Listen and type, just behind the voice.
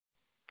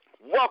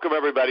Welcome,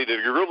 everybody, to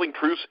the Grilling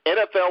Cruise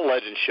NFL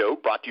Legends Show,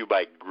 brought to you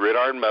by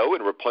Gridiron Mow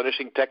and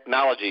Replenishing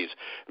Technologies.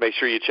 Make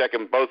sure you check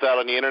them both out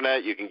on the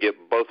Internet. You can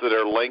get both of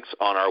their links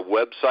on our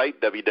website,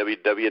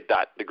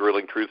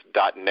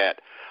 www.thegrillingcruise.net.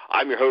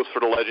 I'm your host for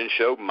the Legends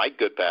Show, Mike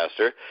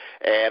Goodpaster,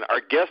 and our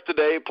guest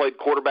today played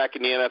quarterback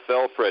in the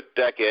NFL for a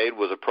decade,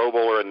 was a Pro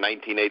Bowler in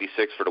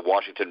 1986 for the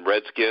Washington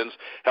Redskins.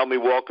 Help me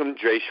welcome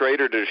Jay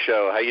Schroeder to the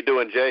show. How you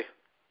doing, Jay?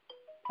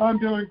 I'm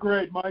doing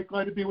great, Mike.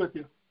 Glad to be with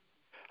you.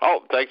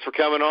 Oh, thanks for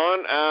coming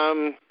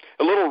on.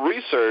 A little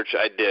research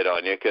I did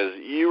on you because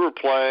you were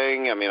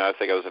playing, I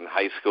think I was in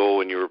high school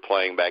when you were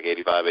playing back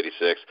 85,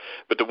 86.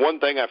 But the one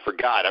thing I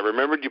forgot, I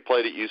remembered you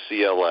played at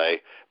UCLA,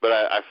 but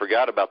I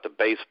forgot about the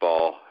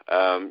baseball.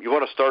 You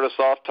want to start us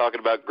off talking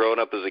about growing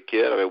up as a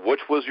kid?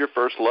 Which was your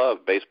first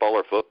love, baseball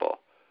or football?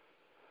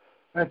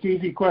 That's an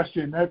easy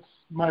question.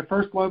 My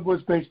first love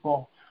was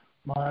baseball.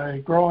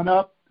 Growing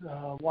up,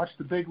 watched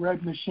the Big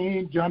Red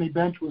Machine. Johnny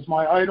Bench was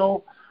my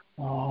idol.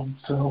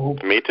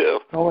 Me too.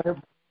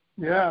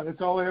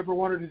 That's all I ever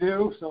wanted to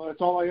do. So that's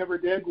all I ever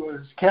did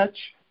was catch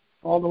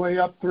all the way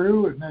up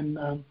through, and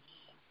then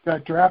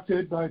got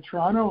drafted by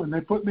Toronto, and they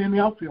put me in the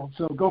outfield.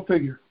 So go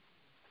figure.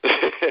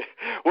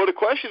 Well, the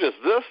question is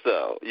this,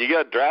 though. You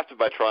got drafted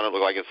by Toronto, it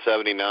looked like in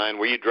 79.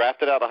 Were you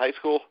drafted out of high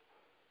school?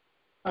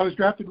 I was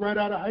drafted right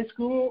out of high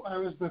school. I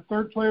was the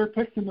third player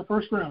picked in the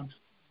first round.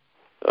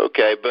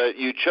 Okay, but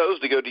you chose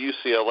to go to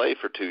UCLA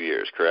for 2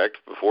 years, correct,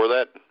 before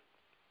that?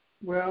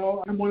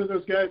 Well, I'm one of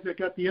those guys that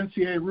got the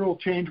NCAA rule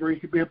change where you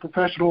could be a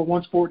professional in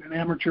one sport and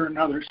amateur in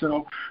another.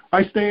 So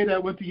I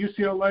went to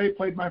UCLA,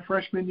 played my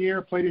freshman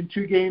year, played in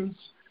 2 games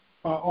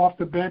off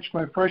the bench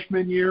my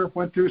freshman year,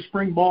 went through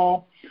spring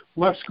ball,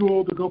 left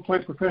school to go play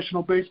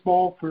professional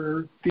baseball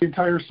for the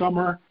entire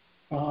summer,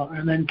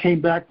 and then came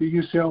back to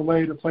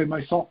UCLA to play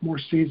my sophomore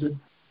season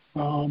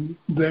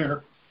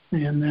there.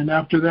 And then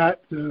after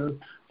that, the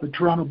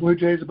Toronto Blue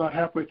Jays, about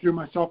halfway through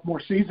my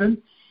sophomore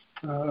season,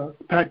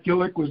 Pat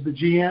Gillick was the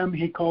GM.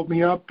 He called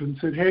me up and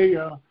said, hey,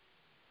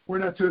 we're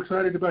not too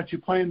excited about you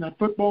playing that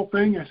football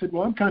thing. I said,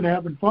 well, I'm kind of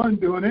having fun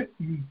doing it.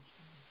 And,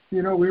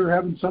 we were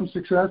having some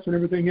success and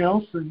everything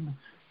else. And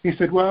he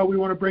said, well, we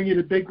want to bring you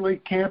to big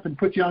league camp and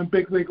put you on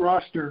big league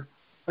roster.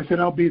 I said,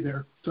 I'll be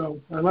there.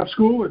 So I left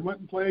school and went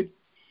and played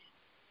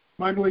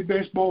minor league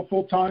baseball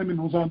full time and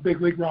was on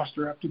big league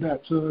roster after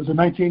that. So as a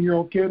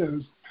 19-year-old kid, I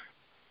was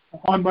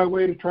on my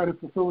way to try to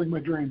fulfilling my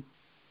dream.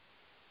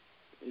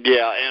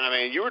 Yeah,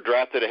 and you were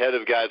drafted ahead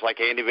of guys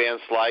like Andy Van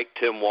Slyke,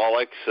 Tim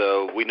Wallach,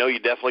 so we know you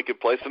definitely could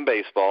play some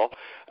baseball.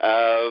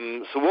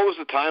 So what was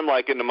the time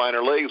like in the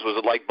minor leagues? Was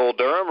it like Bull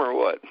Durham or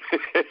what?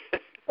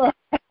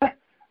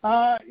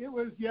 It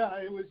was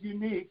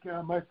unique.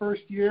 My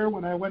first year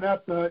when I went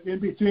up in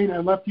between, I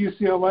left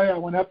UCLA, I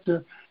went up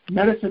to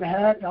Medicine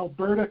Hat,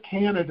 Alberta,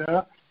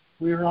 Canada.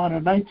 We were on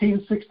a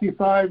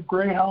 1965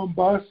 Greyhound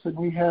bus, and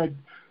we had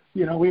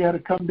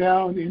to come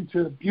down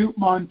into Butte,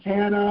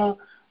 Montana,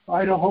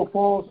 Idaho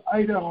Falls,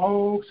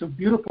 Idaho, some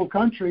beautiful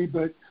country,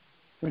 but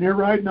when you're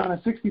riding on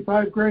a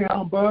 65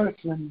 Greyhound bus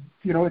and,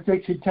 it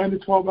takes you 10 to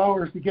 12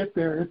 hours to get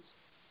there,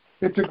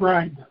 it's a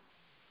grind.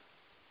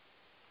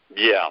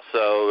 Yeah,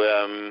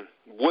 so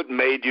what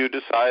made you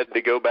decide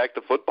to go back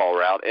the football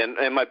route?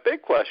 And my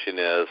big question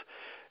is,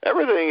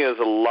 everything is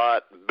a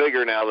lot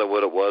bigger now than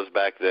what it was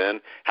back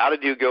then. How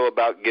did you go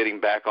about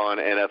getting back on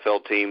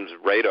NFL teams'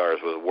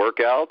 radars? Was it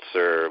workouts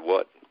or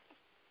what?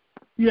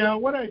 Yeah,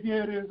 what I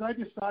did is I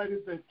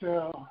decided that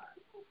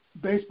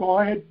baseball,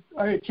 I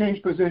had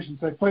changed positions.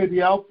 I played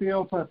the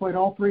outfield, so I played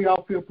all 3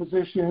 outfield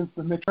positions,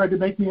 and they tried to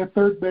make me a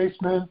third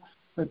baseman.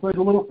 I played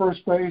a little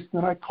first base,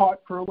 then I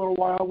caught for a little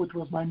while, which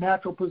was my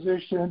natural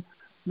position.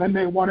 Then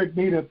they wanted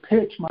me to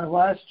pitch my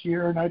last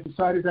year, and I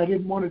decided I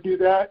didn't want to do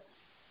that.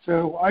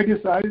 So I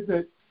decided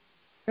that,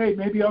 hey,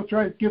 maybe I'll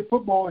try to give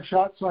football a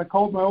shot. So I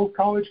called my old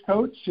college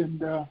coach,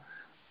 and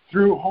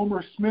through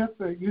Homer Smith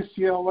at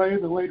UCLA,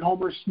 the late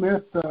Homer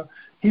Smith,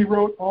 he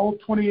wrote all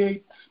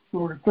 28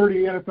 or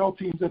 30 NFL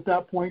teams at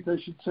that point, I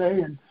should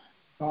say, and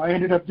I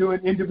ended up doing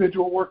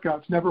individual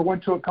workouts, never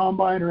went to a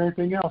combine or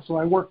anything else. So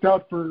I worked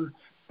out for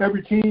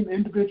every team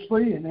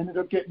individually and ended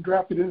up getting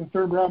drafted in the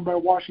 3rd round by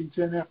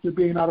Washington after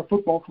being out of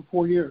football for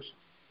 4 years.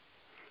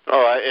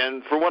 All right,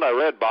 and from what I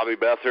read, Bobby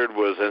Beathard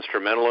was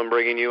instrumental in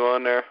bringing you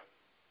on there?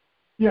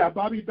 Yeah,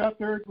 Bobby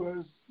Beathard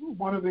was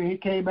he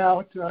came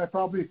out. I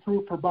probably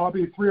threw for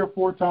Bobby 3 or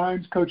 4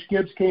 times. Coach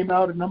Gibbs came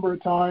out a number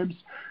of times.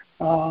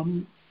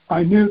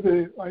 I knew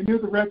the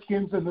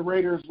Redskins and the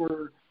Raiders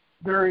were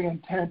very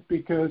intent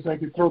because I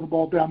could throw the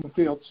ball down the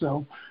field.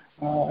 So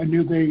I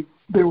knew they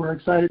were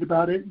excited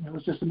about it. And it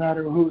was just a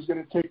matter of who was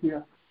going to take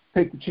the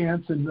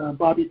chance, and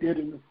Bobby did,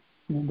 and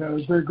I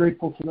was very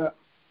grateful for that.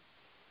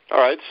 All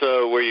right,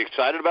 so were you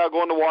excited about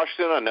going to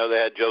Washington? I know they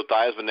had Joe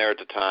Theismann there at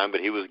the time,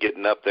 but he was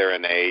getting up there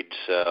in age.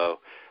 So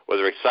was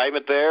there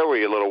excitement there? Were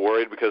you a little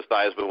worried because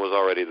Theismann was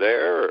already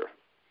there? Or?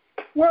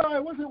 Well, I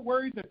wasn't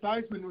worried that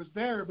Theismann was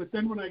there, but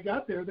then when I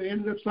got there, they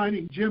ended up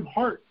signing Jim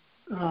Hart.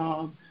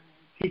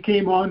 he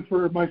came on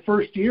for my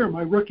first year,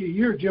 my rookie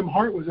year. Jim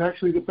Hart was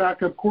actually the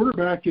backup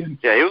quarterback. And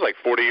yeah, he was like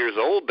 40 years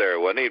old there,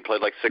 wasn't he? He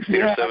played like 16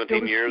 or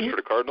 17 years for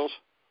the Cardinals.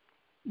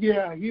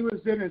 Yeah, he was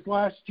in his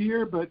last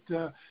year, but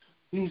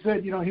he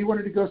said, he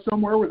wanted to go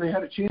somewhere where they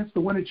had a chance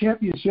to win a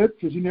championship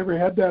because he never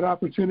had that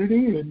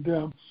opportunity.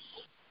 And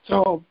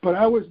but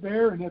I was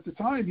there, and at the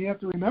time, you have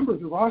to remember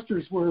the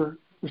rosters were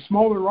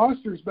smaller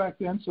rosters back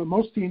then, so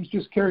most teams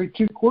just carried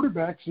 2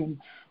 quarterbacks, and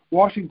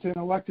Washington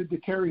elected to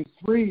carry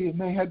 3, and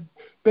they had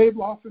Babe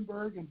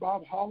Laufenberg and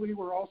Bob Holly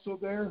were also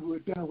there who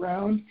had been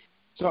around.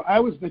 So I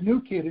was the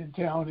new kid in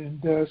town,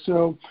 and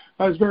so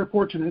I was very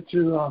fortunate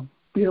to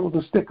be able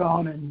to stick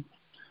on and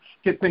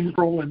get things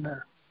rolling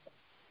there.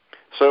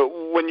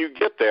 So when you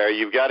get there,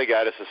 you've got a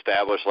guy that's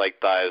established like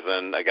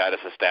Theismann, a guy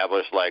that's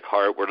established like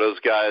Hart. Were those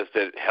guys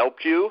that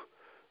helped you?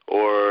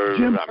 Or,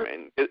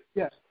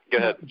 yes. Go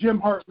ahead.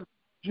 Jim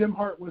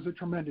Hart was a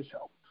tremendous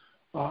help.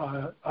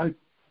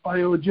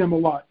 I owe Jim a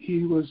lot.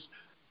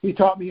 He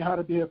taught me how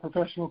to be a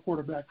professional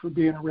quarterback for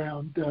being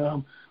around.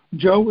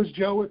 Joe was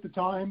Joe at the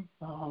time.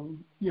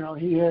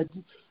 He had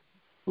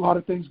a lot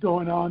of things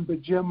going on,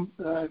 but Jim,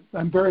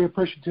 I'm very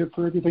appreciative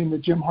for everything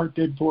that Jim Hart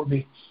did for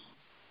me.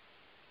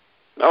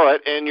 All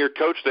right, and your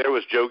coach there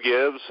was Joe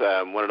Gibbs,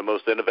 one of the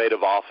most innovative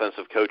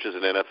offensive coaches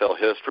in NFL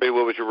history.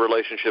 What was your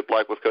relationship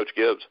like with Coach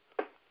Gibbs?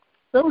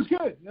 That was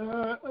good.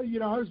 I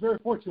was very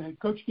fortunate.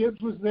 Coach Gibbs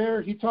was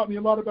there. He taught me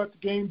a lot about the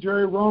game.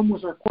 Jerry Rome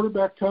was our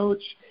quarterback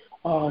coach.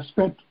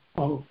 Spent,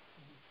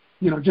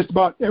 just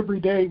about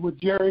every day with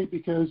Jerry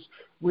because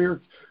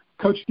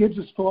Coach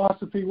Gibbs'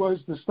 philosophy was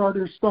the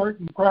starters start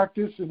and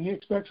practice, and he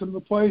expects them to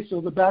play, so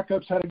the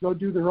backups had to go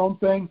do their own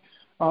thing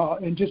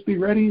and just be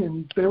ready,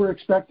 and they were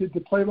expected to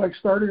play like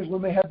starters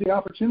when they had the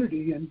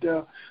opportunity. And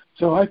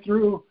so I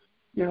threw,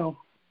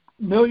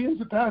 millions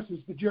of passes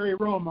to Jerry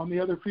Rome on the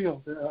other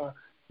field.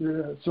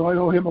 So I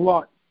owe him a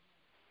lot.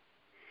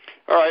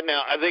 All right,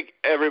 now I think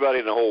everybody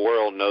in the whole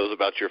world knows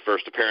about your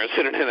first appearance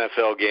in an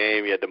NFL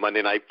game. You had the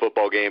Monday Night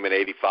Football game in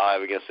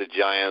 '85 against the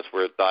Giants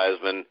where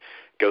Theismann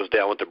goes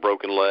down with a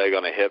broken leg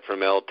on a hit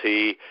from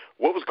LT.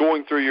 What was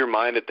going through your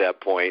mind at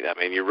that point? I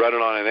mean, you're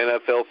running on an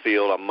NFL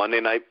field on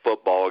Monday Night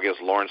Football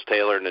against Lawrence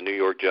Taylor and the New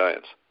York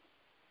Giants.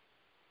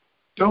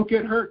 Don't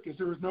get hurt because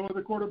there was no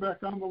other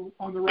quarterback on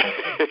the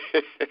roster.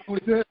 That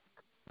was it.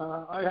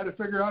 I had to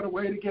figure out a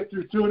way to get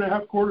through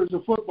 2.5 quarters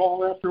of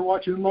football after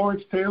watching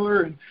Lawrence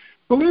Taylor. And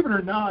believe it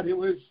or not, it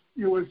was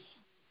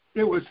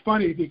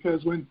funny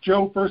because when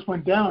Joe first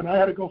went down, I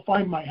had to go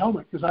find my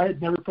helmet because I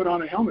had never put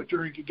on a helmet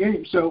during a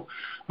game. So,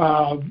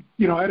 I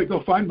had to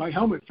go find my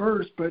helmet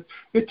first. But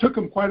it took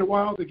him quite a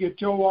while to get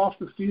Joe off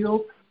the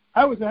field.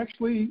 I was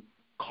actually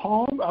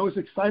calm. I was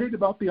excited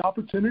about the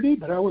opportunity,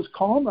 but I was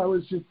calm.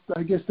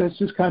 I guess that's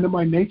just kind of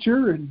my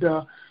nature. And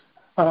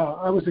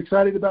I was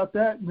excited about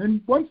that. And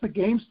then once the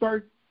game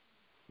started,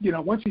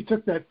 once he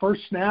took that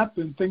first snap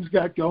and things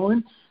got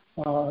going,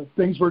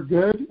 things were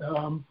good.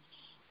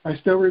 I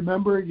still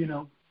remember,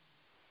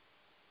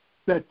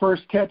 that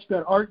first catch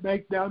that Art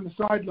made down the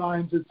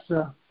sidelines.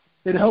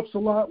 It helps a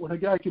lot when a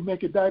guy can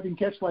make a diving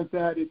catch like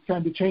that. It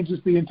kind of changes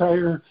the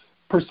entire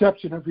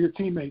perception of your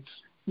teammates.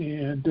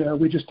 And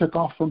we just took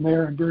off from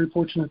there, and very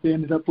fortunate they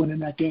ended up winning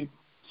that game.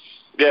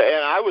 Yeah,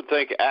 and I would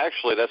think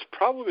actually that's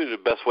probably the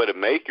best way to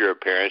make your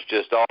appearance,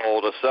 just all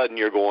of a sudden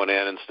you're going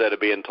in instead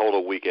of being told a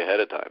week ahead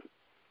of time.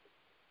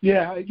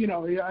 Yeah, I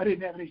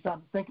didn't have any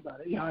time to think about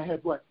it. I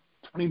had,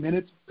 20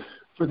 minutes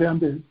for them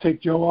to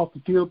take Joe off the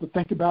field to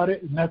think about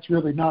it, and that's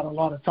really not a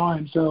lot of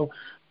time. So,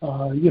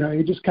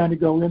 you just kind of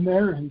go in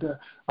there, and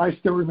I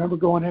still remember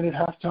going in at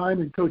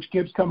halftime and Coach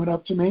Gibbs coming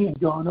up to me and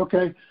going,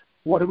 okay,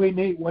 what do we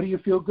need? What do you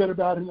feel good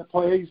about in the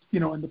plays, in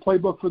the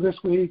playbook for this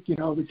week,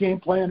 the game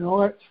plan and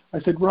all that?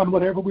 I said, run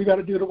whatever we got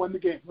to do to win the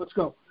game. Let's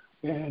go.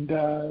 And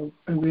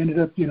we ended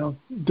up,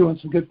 doing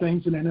some good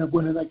things and ended up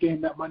winning that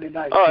game that Monday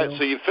night. All right,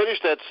 so you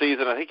finished that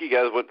season. I think you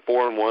guys went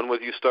 4-1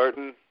 with you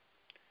starting.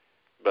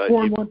 But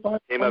 4-1, 5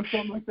 came up,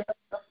 something like that.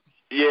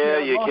 Yeah,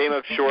 you came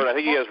up short. I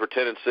think you guys were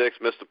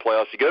 10-6, missed the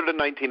playoffs. You go to the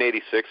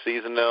 1986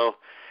 season, though,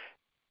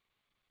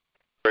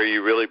 where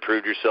you really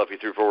proved yourself. You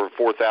threw for over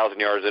 4,000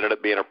 yards, ended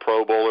up being a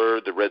Pro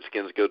Bowler. The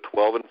Redskins go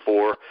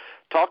 12-4.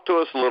 Talk to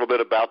us a little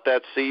bit about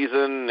that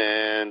season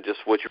and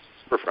just what you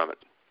remember from it.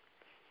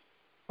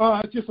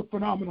 It's just a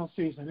phenomenal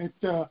season.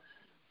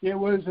 It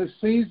was a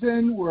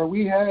season where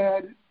we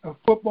had a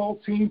football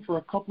team for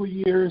a couple of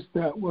years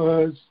that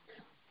was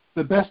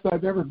the best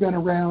I've ever been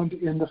around,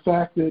 in the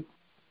fact that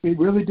it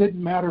really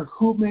didn't matter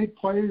who made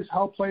plays,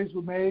 how plays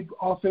were made,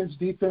 offense,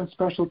 defense,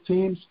 special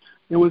teams.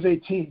 It was a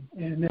team,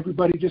 and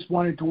everybody just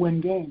wanted to win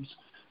games.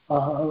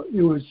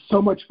 It was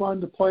so much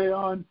fun to play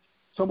on,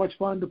 so much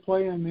fun to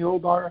play in the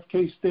old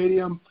RFK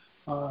Stadium.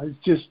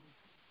 It's just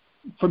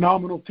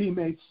phenomenal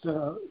teammates.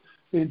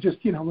 And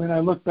just, when I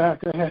look back,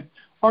 I had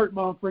Art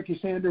Monk, Ricky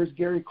Sanders,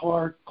 Gary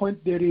Clark,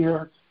 Clint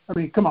Didier. I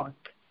mean, come on.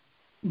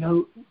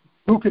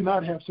 Who can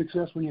not have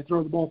success when you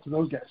throw the ball to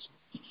those guys?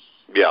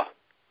 Yeah.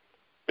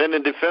 And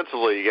then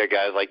defensively, you got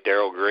guys like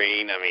Darryl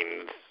Green. I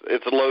mean,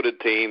 it's a loaded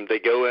team. They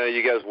go in,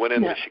 you guys went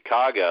into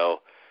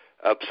Chicago.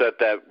 upset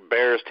that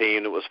Bears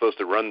team that was supposed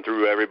to run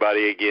through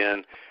everybody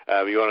again.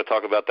 You want to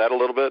talk about that a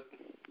little bit?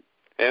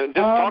 And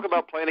just talk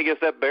about playing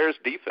against that Bears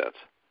defense.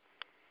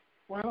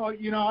 Well,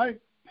 it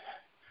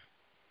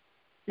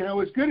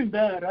was good and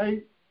bad.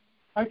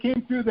 I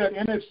came through that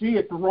NFC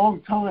at the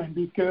wrong time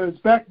because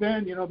back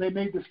then, they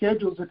made the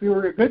schedules. If you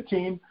were a good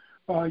team,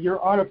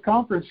 your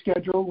out-of-conference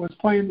schedule was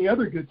playing the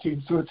other good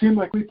teams. So it seemed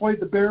like we played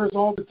the Bears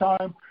all the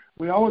time.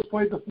 We always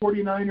played the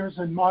 49ers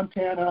in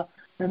Montana.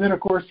 And then,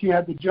 of course, you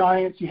had the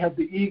Giants. You had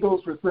the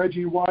Eagles with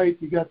Reggie White.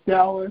 You got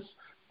Dallas.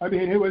 I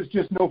mean, it was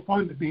just no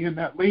fun to be in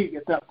that league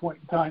at that point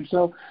in time.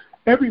 So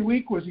every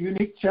week was a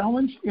unique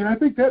challenge, and I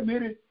think that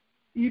made it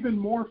even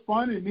more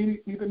fun and made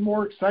it even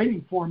more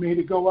exciting for me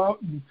to go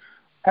out and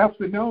have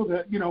to know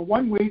that,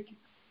 1 week,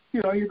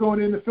 you're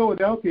going into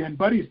Philadelphia and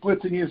Buddy's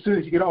blitzing you as soon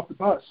as you get off the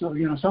bus. So,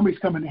 somebody's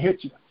coming to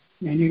hit you.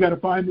 And you got to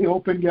find the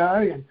open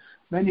guy, and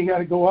then you got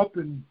to go up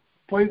and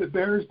play the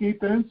Bears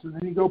defense, and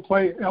then you go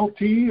play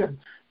LT and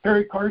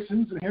Harry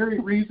Carsons and Harry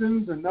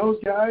Reasons and those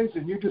guys,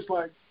 and you're just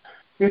like,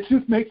 it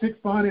just makes it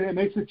fun, and it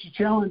makes it a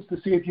challenge to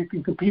see if you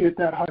can compete at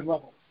that high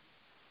level.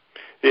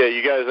 Yeah,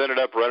 you guys ended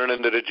up running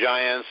into the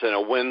Giants in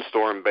a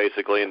windstorm,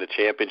 basically, in the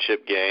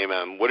championship game.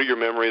 What are your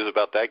memories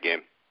about that game?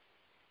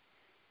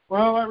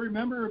 Well, I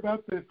remember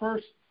about the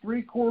first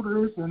 3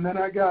 quarters, and then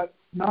I got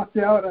knocked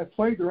out. I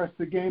played the rest of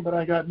the game, but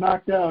I got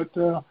knocked out.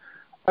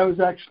 I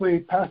was actually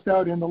passed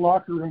out in the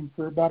locker room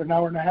for about an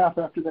hour and a half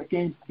after that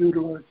game due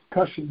to a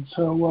concussion.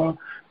 So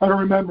I don't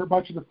remember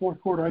much of the fourth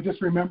quarter. I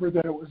just remember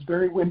that it was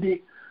very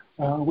windy.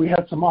 We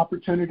had some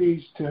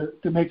opportunities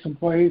to make some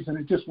plays, and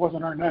it just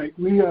wasn't our night.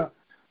 We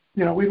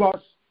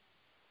lost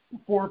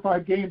 4 or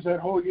 5 games that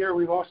whole year.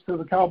 We lost to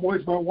the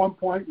Cowboys by 1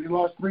 point. We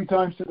lost 3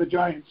 times to the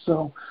Giants.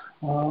 So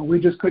we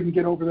just couldn't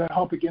get over that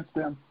hump against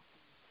them.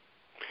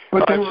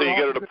 But so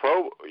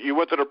you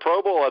went to the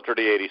Pro Bowl after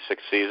the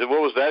 '86 season.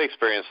 What was that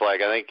experience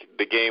like? I think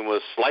the game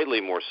was slightly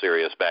more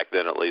serious back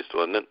then, at least,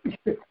 wasn't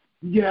it?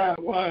 Yeah, it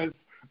was.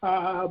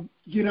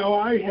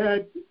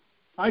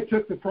 I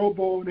took the Pro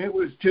Bowl, and it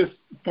was just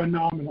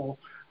phenomenal.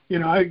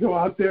 I go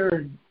out there,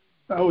 and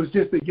I was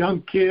just a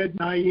young kid,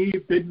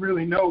 naive, didn't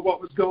really know what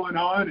was going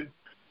on. And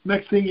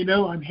next thing you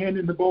know, I'm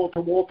handing the ball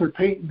to Walter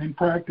Payton in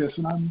practice,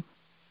 and I'm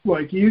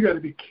like, you got to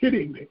be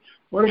kidding me.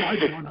 What am I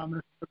doing on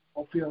this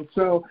football field?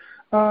 So,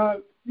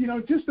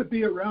 just to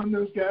be around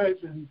those guys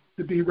and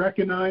to be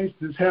recognized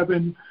as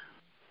having,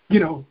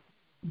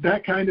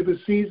 that kind of a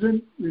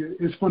season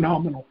is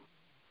phenomenal.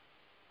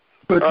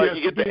 But yes,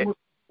 you get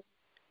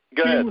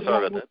go ahead.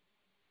 Sorry about that.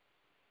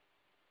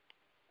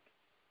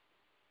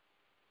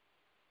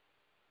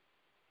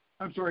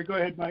 I'm sorry. Go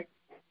ahead, Mike.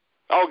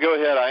 Oh, go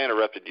ahead. I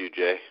interrupted you,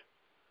 Jay.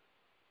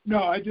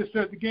 No, I just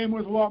said the game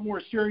was a lot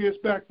more serious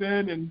back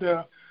then, and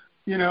I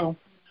don't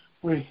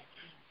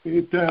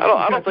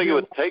think it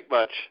would take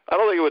much. I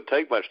don't think it would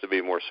take much to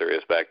be more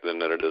serious back then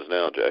than it is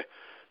now, Jay.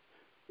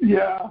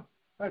 Yeah,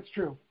 that's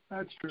true.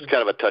 It's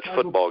kind of a touch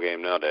football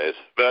game nowadays.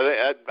 But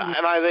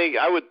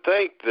I would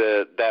think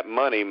that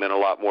money meant a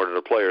lot more to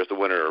the players, the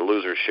winner or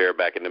loser share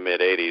back in the mid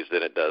 '80s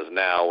than it does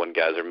now, when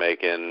guys are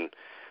making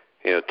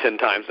 10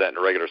 times that in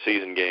a regular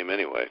season game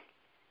anyway.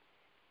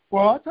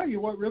 Well, I'll tell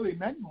you what really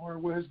meant more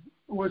was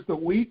the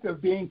week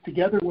of being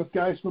together with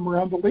guys from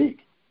around the league.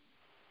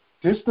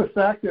 Just the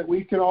fact that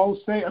we could all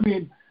say,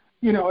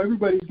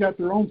 everybody's got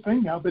their own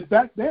thing now, but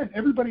back then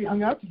everybody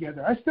hung out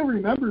together. I still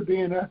remember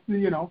being at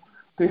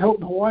the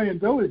Hilton Hawaiian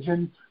Village,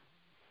 and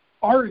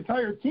our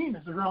entire team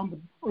is around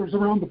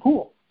the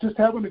pool, just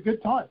having a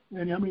good time.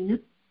 And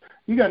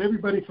you got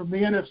everybody from the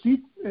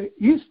NFC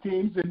East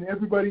teams and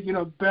everybody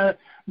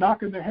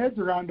knocking their heads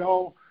around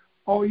all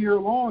year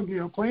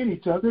long, playing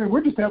each other, and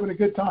we're just having a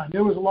good time.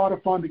 It was a lot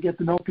of fun to get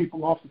to know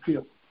people off the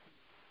field.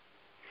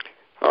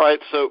 All right,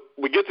 so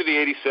we get to the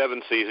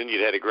 '87 season.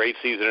 You'd had a great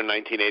season in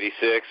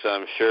 1986.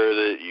 I'm sure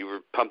that you were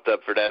pumped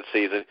up for that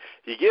season.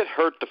 You get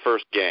hurt the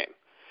first game.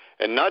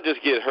 And not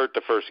just get hurt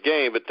the first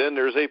game, but then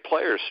there's a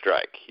players'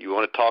 strike. You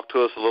want to talk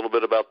to us a little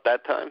bit about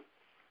that time?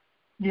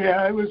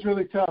 Yeah, it was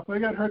really tough. I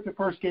got hurt the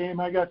first game.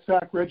 I got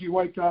sacked. Reggie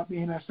White got me,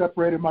 and I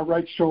separated my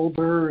right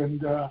shoulder.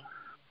 And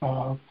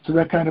so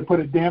that kind of put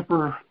a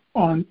damper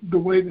on the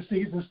way the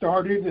season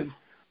started. And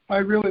I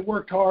really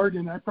worked hard,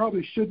 and I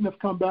probably shouldn't have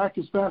come back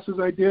as fast as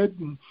I did.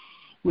 And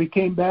we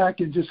came back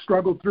and just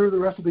struggled through the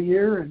rest of the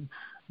year. And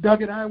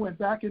Doug and I went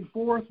back and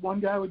forth. One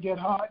guy would get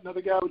hot,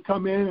 another guy would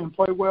come in and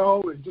play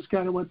well, and just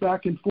kind of went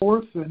back and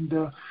forth, and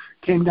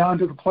came down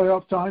to the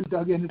playoff time.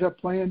 Doug ended up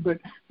playing, but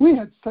we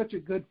had such a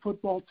good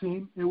football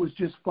team. It was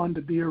just fun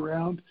to be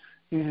around,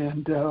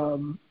 and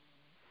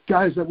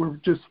guys that were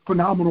just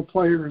phenomenal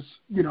players,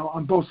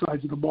 on both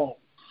sides of the ball.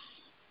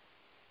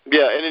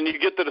 Yeah, and then you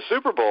get to the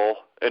Super Bowl,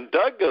 and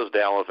Doug goes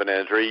down with an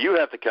injury. You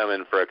have to come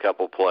in for a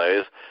couple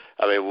plays.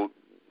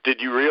 Did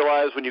you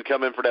realize when you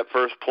come in for that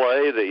first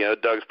play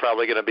that, Doug's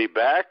probably going to be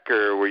back,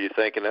 or were you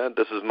thinking,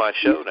 this is my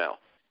show now?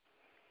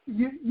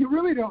 You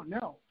really don't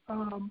know.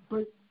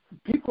 But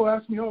people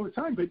ask me all the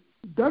time, but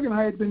Doug and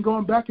I had been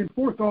going back and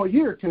forth all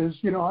year because,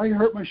 I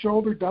hurt my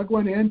shoulder. Doug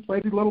went in,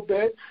 played a little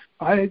bit.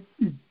 I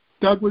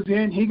Doug was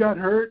in, he got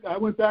hurt. I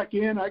went back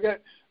in, I got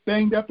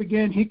banged up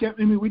again.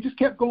 We just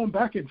kept going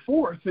back and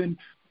forth, and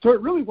so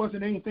it really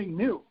wasn't anything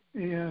new.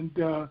 And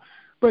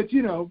but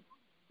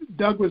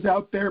Doug was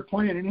out there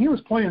playing, and he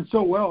was playing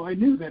so well. I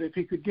knew that if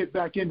he could get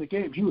back in the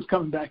game, he was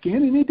coming back in,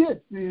 and he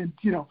did. And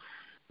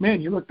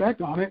man, you look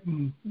back on it,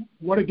 and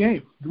what a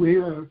game!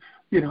 We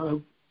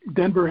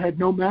Denver had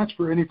no match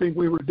for anything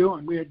we were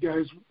doing. We had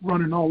guys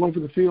running all over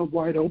the field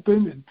wide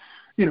open,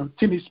 and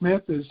Timmy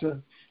Smith is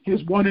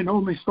his one and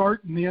only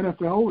start in the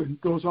NFL and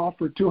goes off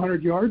for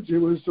 200 yards. It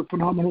was a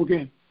phenomenal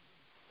game.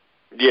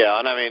 Yeah,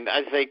 and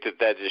I think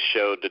that just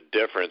showed the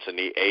difference in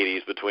the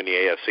 80s between the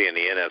AFC and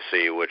the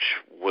NFC, which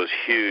was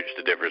huge,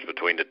 the difference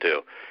between the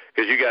two.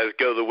 Because you guys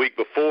go the week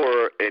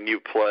before and you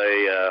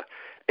play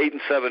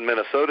 8-7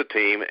 Minnesota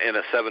team in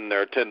a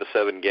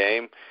 10-7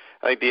 game.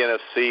 I think the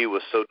NFC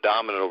was so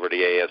dominant over the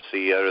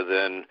AFC, other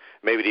than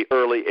maybe the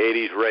early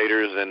 80s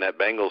Raiders and that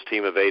Bengals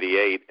team of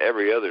 88.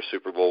 Every other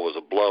Super Bowl was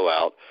a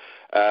blowout.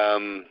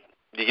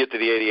 You get to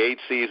the 88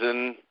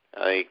 season,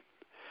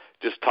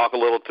 just talk a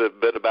little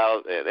bit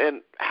about it.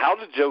 And how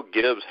did Joe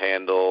Gibbs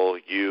handle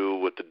you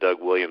with the Doug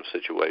Williams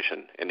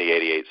situation in the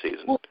 88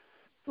 season?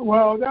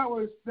 Well, that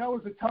was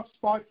a tough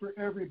spot for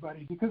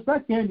everybody, because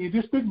back then you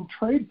just didn't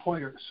trade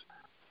players.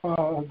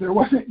 There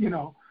wasn't,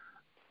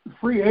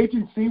 free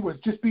agency was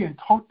just being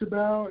talked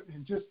about,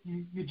 and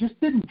you just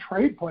didn't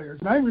trade players.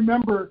 And I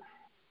remember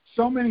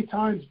so many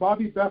times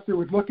Bobby Bester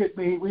would look at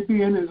me, we'd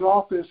be in his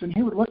office, and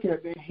he would look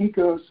at me and he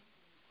goes,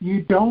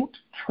 "You don't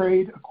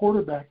trade a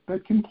quarterback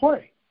that can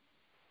play.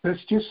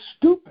 That's just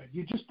stupid.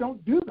 You just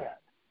don't do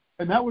that."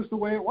 And that was the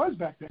way it was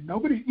back then.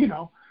 Nobody,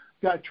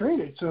 got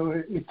traded. So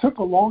it took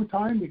a long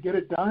time to get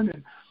it done.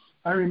 And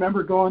I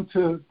remember going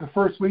to the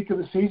first week of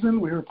the season.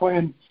 We were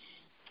playing,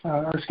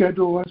 our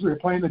schedule was we were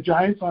playing the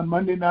Giants on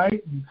Monday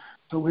night. And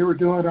so we were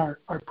doing our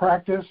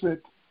practice at,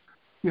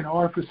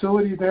 our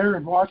facility there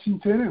in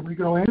Washington. And we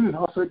go in, and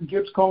all of a sudden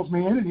Gibbs calls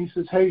me in, and he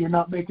says, "Hey, you're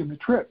not making the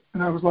trip."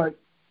 And I was like,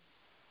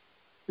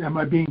 "Am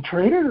I being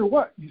traded or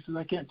what?" He says,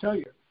 "I can't tell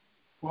you."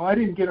 Well, I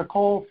didn't get a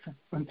call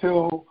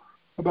until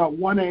about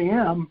 1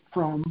 a.m.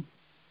 from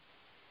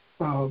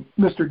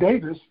Mr.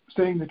 Davis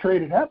saying the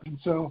trade had happened.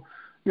 So,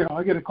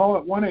 I get a call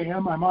at 1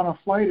 a.m. I'm on a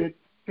flight at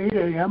 8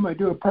 a.m. I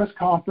do a press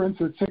conference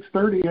at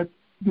 6:30 at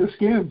the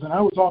Skins, and I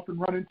was off and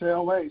running to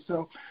L.A.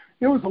 So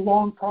it was a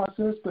long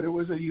process, but it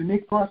was a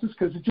unique process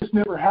because it just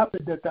never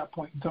happened at that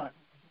point in time.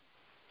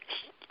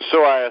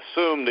 So I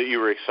assume that you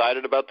were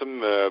excited about the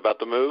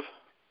move?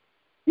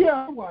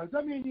 Yeah, I was.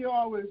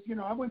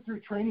 I went through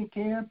training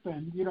camp,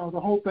 and, the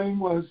whole thing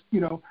was,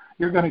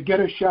 you're going to get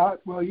a shot.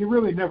 Well, you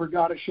really never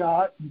got a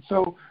shot. And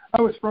so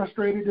I was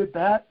frustrated at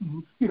that.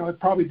 And, I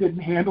probably didn't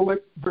handle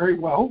it very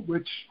well,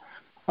 which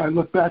I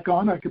look back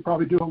on. I could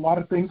probably do a lot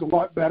of things a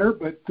lot better.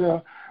 But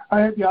I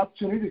had the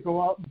opportunity to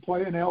go out and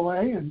play in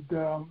L.A., and,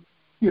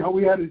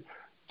 we had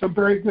some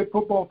very good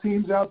football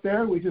teams out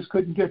there. We just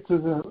couldn't get to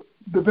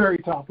the very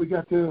top. We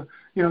got to,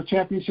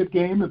 championship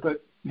game,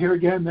 but here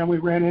again, then we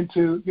ran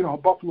into, a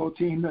Buffalo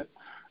team that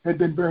had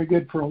been very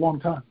good for a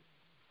long time.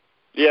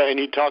 Yeah, and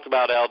you talked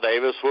about Al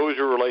Davis. What was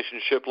your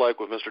relationship like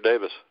with Mr.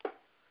 Davis?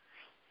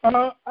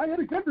 I had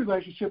a good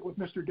relationship with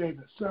Mr.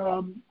 Davis.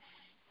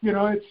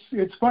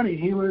 It's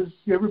funny.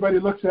 Everybody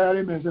looks at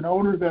him as an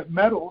owner that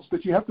meddles,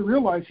 but you have to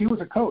realize he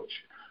was a coach.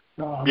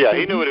 He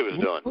knew what he was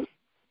doing.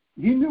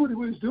 He knew what he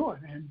was doing.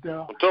 And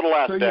until the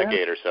last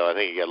decade or so, I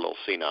think he got a little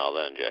senile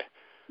then, Jay.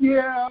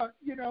 Yeah,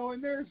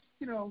 and there's,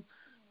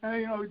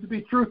 to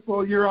be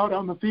truthful, you're out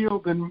on the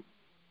field, and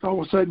all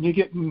of a sudden you're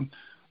getting,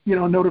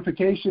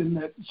 notification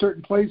that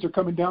certain plays are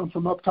coming down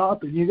from up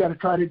top, and you got to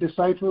try to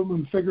decipher them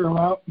and figure them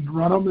out and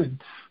run them,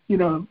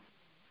 and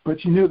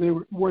but you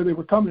knew where they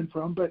were coming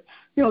from. But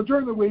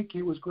during the week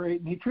he was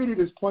great, and he treated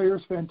his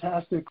players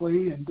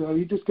fantastically, and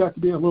he just got to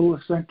be a little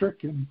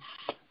eccentric, and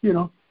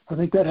I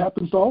think that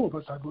happens to all of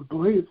us, I would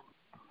believe.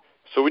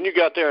 So when you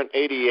got there in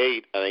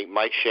 '88, I think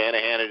Mike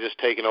Shanahan had just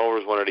taken over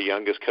as one of the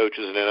youngest coaches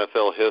in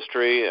NFL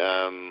history.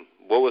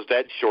 What was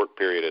that short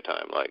period of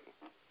time like?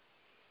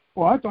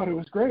 Well, I thought it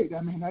was great.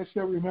 I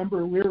still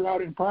remember we were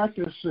out in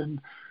practice,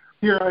 and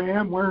here I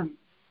am,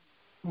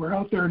 we're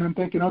out there, and I'm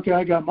thinking, okay,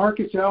 I got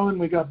Marcus Allen,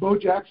 we got Bo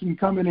Jackson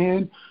coming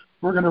in.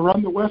 We're going to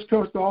run the West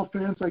Coast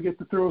offense. I get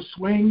to throw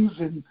swings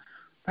and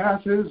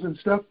passes and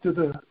stuff to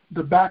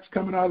the backs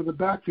coming out of the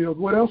backfield.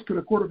 What else could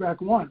a quarterback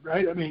want,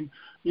 right?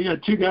 You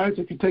got two guys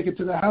that can take it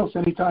to the house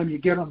anytime you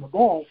get on the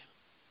ball.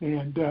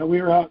 And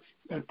we were out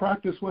at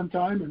practice one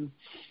time, and,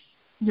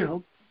 you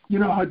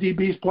know how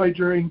DBs play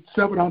during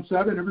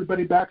 7-on-7.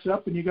 Everybody backs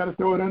up, and you got to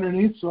throw it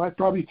underneath. So I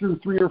probably threw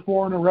 3 or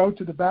 4 in a row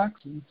to the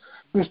backs. And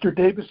Mr.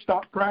 Davis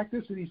stopped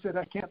practice, and he said,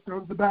 "I can't throw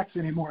to the backs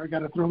anymore. I got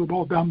to throw the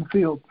ball down the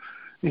field."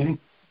 And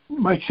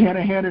Mike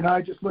Shanahan and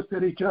I just looked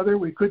at each other.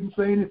 We couldn't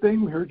say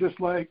anything. We were just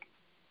like,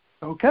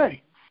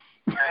 okay.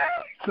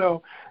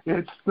 So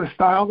it's the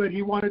style that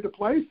he wanted to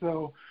play.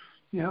 So,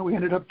 we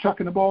ended up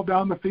chucking the ball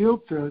down the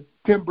field to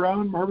Tim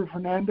Brown, Marvin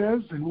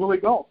Fernandez, and Willie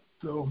Galt.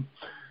 So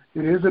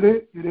It is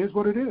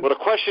what it is. Well, the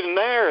question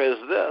there is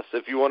this.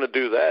 If you want to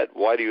do that,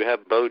 why do you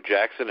have Bo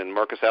Jackson and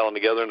Marcus Allen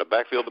together in the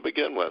backfield to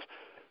begin with?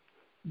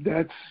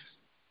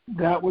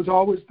 That was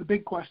always the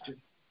big question.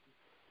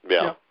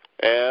 Yeah.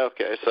 Yeah,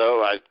 okay,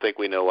 so I think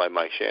we know why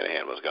Mike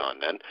Shanahan was gone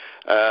then.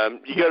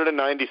 You go to the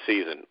 90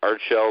 season. Art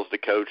Shell's the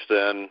coach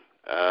then.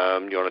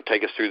 You want to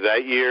take us through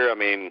that year? I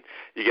mean,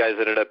 you guys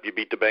you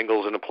beat the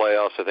Bengals in the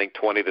playoffs, I think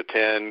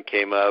 20-10,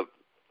 came up,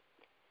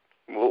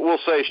 we'll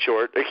say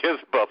short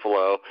against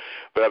Buffalo.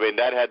 But, I mean,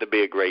 that had to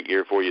be a great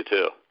year for you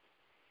too.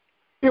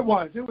 It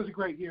was a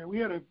great year. We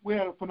had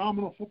a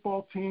phenomenal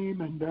football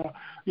team, and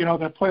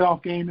that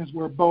playoff game is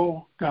where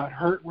Bo got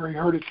hurt, where he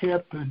hurt his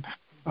hip, and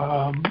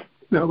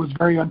that was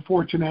very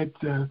unfortunate.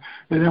 And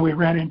then we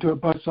ran into a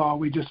buzzsaw.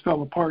 We just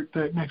fell apart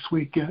that next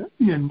week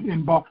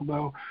in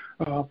Buffalo,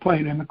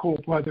 playing in the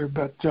cold weather.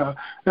 But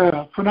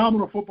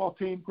phenomenal football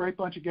team, great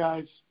bunch of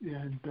guys,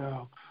 and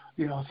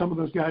some of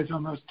those guys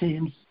on those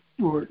teams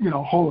were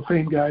Hall of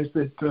Fame guys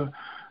that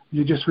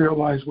you just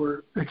realize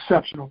were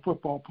exceptional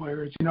football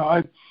players.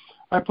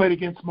 I played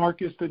against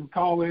Marcus in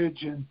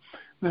college, and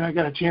then I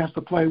got a chance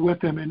to play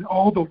with him, and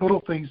all the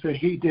little things that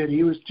he did,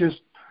 he was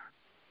just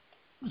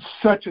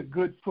such a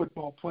good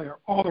football player,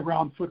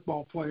 all-around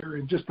football player,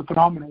 and just a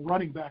phenomenal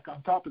running back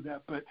on top of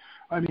that. But,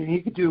 I mean,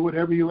 he could do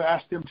whatever you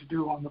asked him to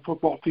do on the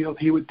football field.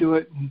 He would do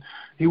it, and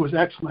he was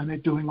excellent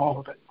at doing all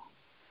of it.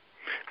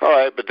 All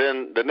right, but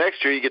then the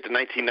next year you get the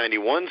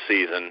 1991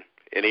 season,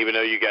 and even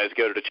though you guys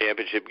go to the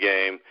championship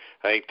game,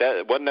 I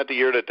think wasn't that the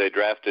year that they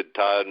drafted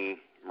Todd and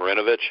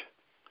Marinovich?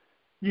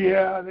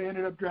 Yeah, they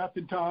ended up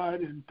drafting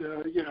Todd, and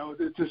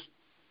it's just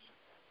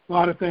a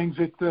lot of things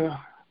that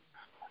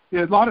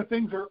a lot of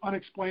things are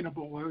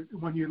unexplainable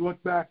when you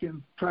look back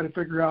and try to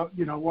figure out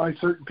why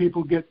certain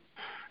people get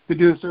to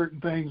do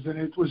certain things, and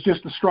it was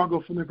just a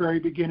struggle from the very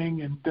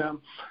beginning. And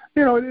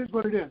it is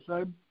what it is.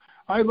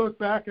 I look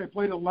back. I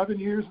played 11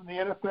 years in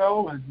the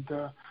NFL,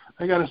 and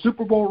I got a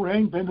Super Bowl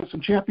ring, been to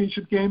some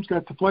championship games,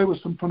 got to play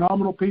with some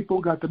phenomenal people,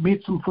 got to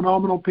meet some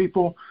phenomenal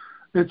people.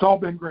 It's all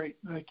been great.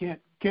 I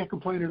can't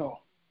complain at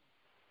all.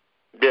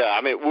 Yeah,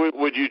 I mean,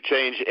 would you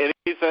change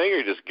anything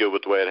or just go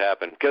with the way it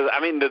happened? Because,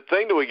 I mean, the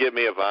thing that would get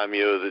me if I'm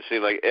you is it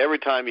seems like every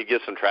time you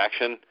get some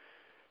traction,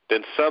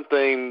 then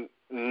something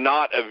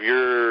not of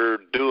your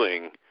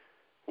doing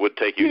would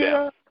take you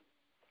down.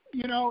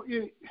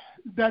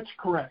 That's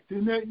correct.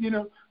 And,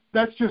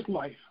 that's just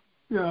life.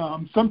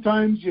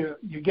 Sometimes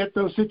you get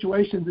those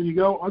situations and you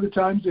go. Other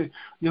times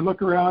you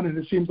look around and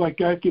it seems like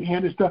guys get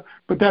handed stuff,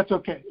 but that's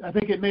okay. I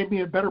think it made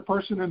me a better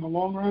person in the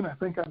long run. I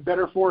think I'm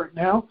better for it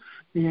now,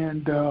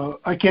 and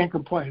I can't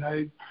complain.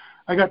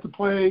 I got to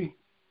play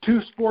 2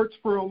 sports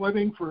for a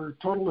living for a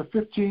total of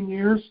 15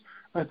 years.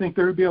 I think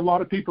there would be a lot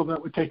of people that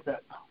would take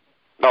that.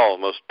 Oh,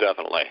 most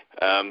definitely.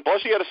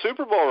 Plus, you got a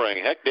Super Bowl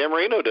ring. Heck, Dan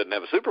Marino didn't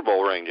have a Super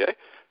Bowl ring, Jay.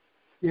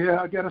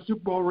 Yeah, I got a Super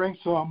Bowl ring,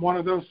 so I'm one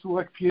of those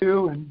select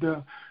few, and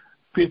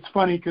it's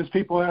funny because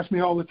people ask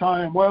me all the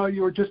time, well,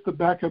 you were just the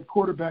backup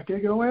quarterback. I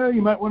go, well,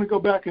 you might want to go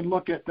back and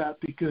look at that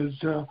because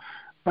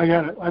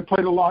I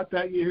played a lot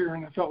that year,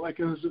 and I felt like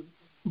it was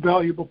a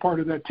valuable part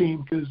of that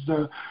team because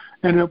I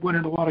ended up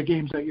winning a lot of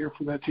games that year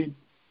for that team.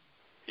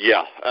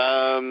 Yeah.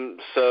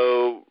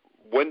 So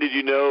when did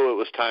you know it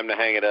was time to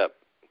hang it up?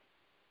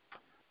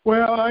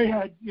 Well, I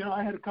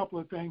had a couple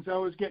of things. I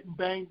was getting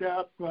banged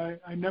up.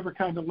 I never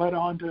kind of let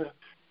on to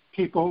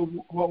people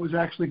what was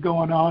actually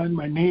going on.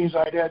 My knees,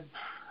 I'd had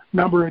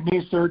number of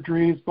knee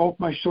surgeries, both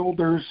my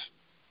shoulders.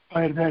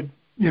 I had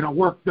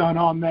work done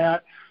on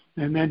that,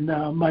 and then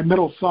my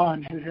middle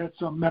son had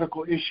some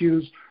medical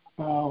issues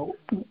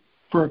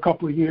for a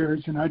couple of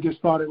years, and I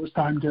just thought it was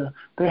time to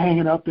hang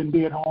it up and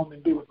be at home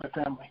and be with my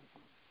family.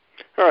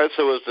 All right,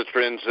 so was the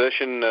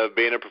transition of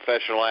being a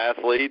professional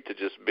athlete to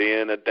just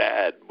being a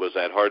dad, was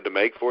that hard to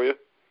make for you?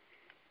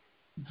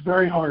 It's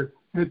very hard.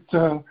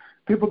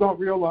 People don't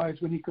realize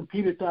when you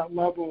compete at that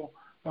level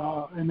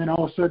and then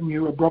all of a sudden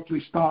you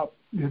abruptly stop,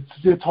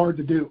 it's hard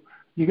to do.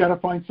 You got to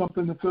find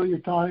something to fill your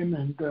time,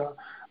 and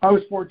I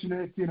was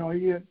fortunate.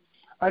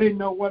 I didn't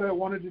know what I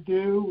wanted to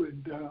do,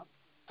 and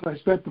so I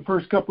spent the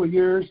first couple of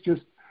years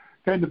just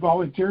kind of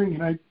volunteering,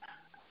 and I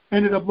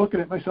ended up looking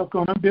at myself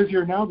going, I'm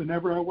busier now than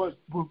ever I was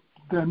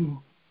than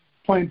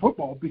playing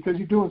football because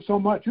you're doing so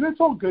much. And it's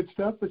all good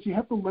stuff, but you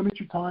have to limit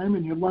your time,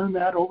 and you learn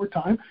that over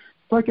time.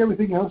 It's like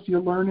everything else, you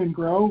learn and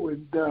grow.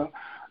 And,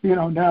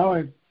 now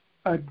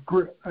I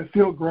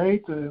feel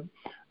great.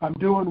 I'm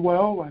doing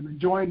well. I'm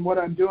enjoying what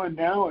I'm doing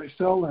now. I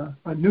sell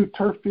a new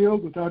turf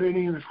field without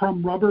any of the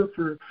crumb rubber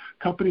for a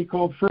company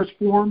called First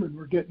Form, and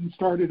we're getting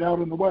started out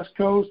on the West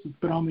Coast. It's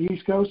been on the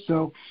East Coast,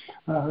 so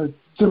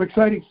some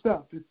exciting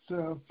stuff.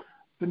 It's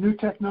the new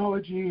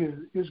technology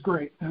is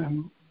great, and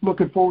I'm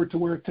looking forward to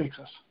where it takes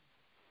us.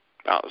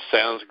 Oh,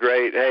 sounds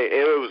great. Hey,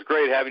 it was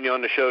great having you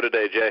on the show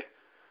today, Jay.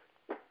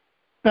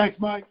 Thanks,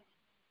 Mike.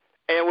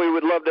 And we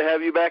would love to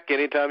have you back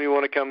anytime you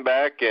want to come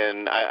back.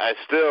 And I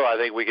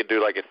think we could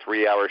do like a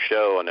 3-hour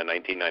show on the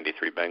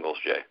 1993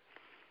 Bengals, Jay.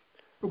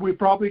 We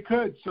probably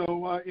could.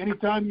 So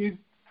anytime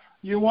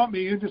you want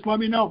me, you just let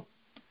me know.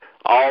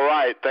 All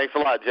right. Thanks a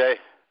lot, Jay.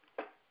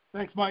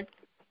 Thanks, Mike.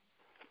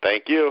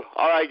 Thank you.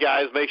 All right,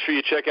 guys, make sure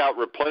you check out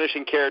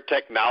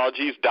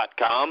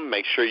replenishingcaretechnologies.com.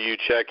 Make sure you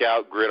check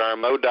out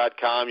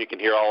gridirmo.com. You can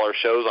hear all our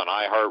shows on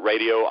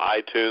iHeartRadio,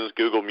 iTunes,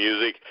 Google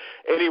Music.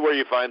 Anywhere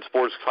you find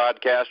sports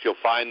podcasts, you'll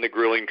find The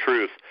Grueling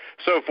Truth.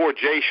 So for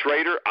Jay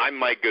Schroeder, I'm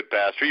Mike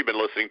Goodpaster. You've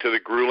been listening to The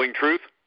Grueling Truth.